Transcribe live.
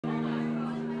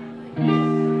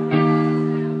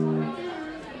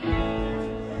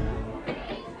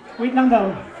Wait lang daw.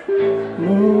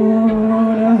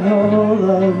 Moon a whole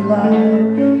of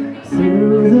light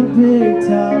through the big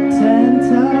top 10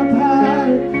 top high.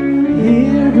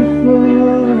 Here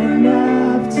before and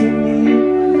after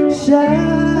me,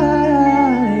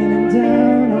 shining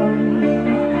down on me.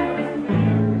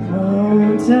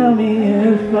 Oh, tell me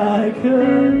if I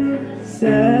could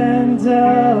send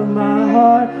up my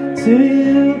heart to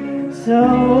you,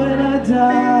 so when I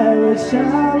die, which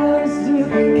I must do,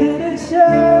 could it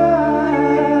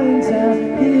shine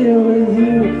down here with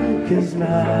you? 'Cause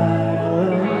my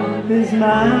love is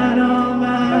mine, all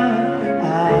mine.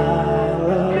 I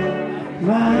love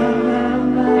mine.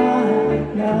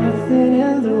 Nothing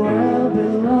in the world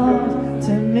belongs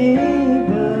to me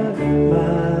but my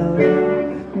love,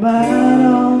 mine,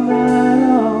 all mine,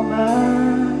 all mine.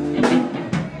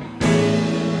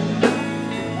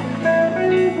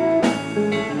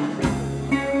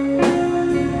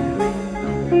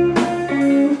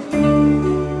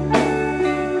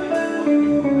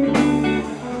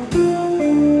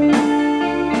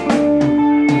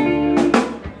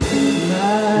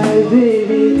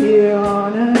 Baby, here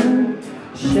on earth,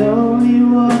 show me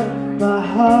what my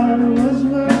heart was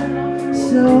worth.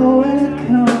 So when it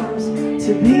comes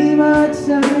to be my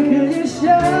turn, could you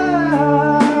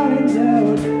shine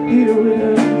down here with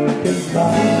her? 'Cause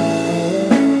my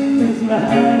love is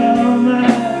mine, all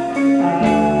mine.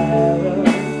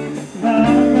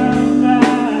 I love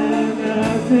mine.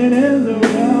 Nothing in the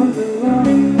world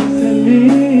belongs to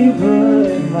me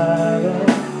but my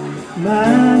love,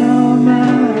 mine, all mine.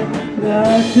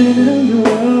 Nothing in the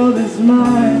world is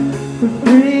mine for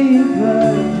free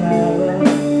but my love,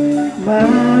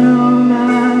 mine, all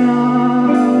mine,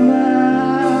 all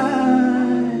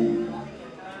mine.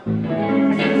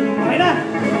 Okay na!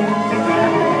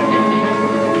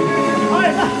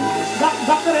 Okay na! Back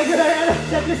to regular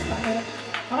setlist.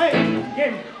 Okay,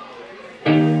 game.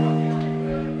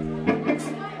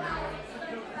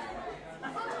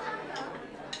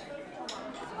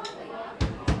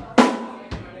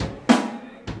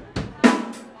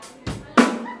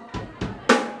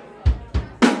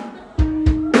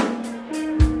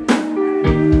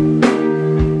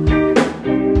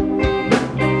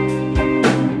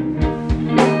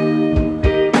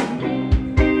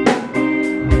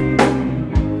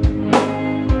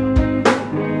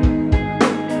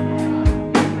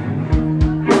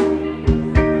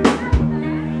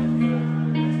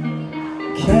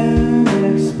 Can't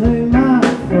explain my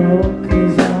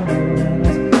focus on the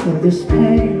limits of this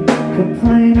pain.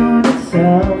 Complain on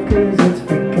itself 'cause it's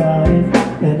forgotten,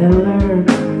 and it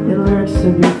learns to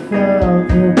be felt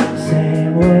the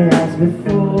same way as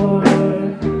before.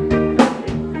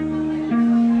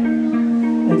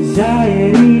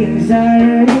 Anxiety,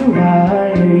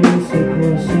 why are you so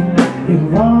close to me? You're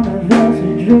one of those who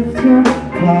drift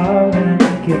apart when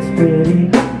it gets pretty.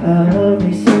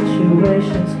 Ugly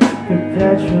situations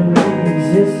perpetually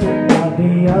exist in my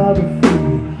biography.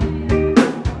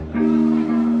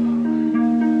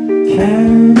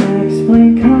 Can't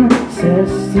explain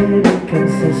consistent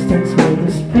inconsistence with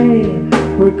this pain.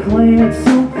 We're clean at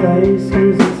some place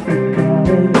 'cause it's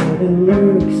forgotten, but it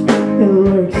lurks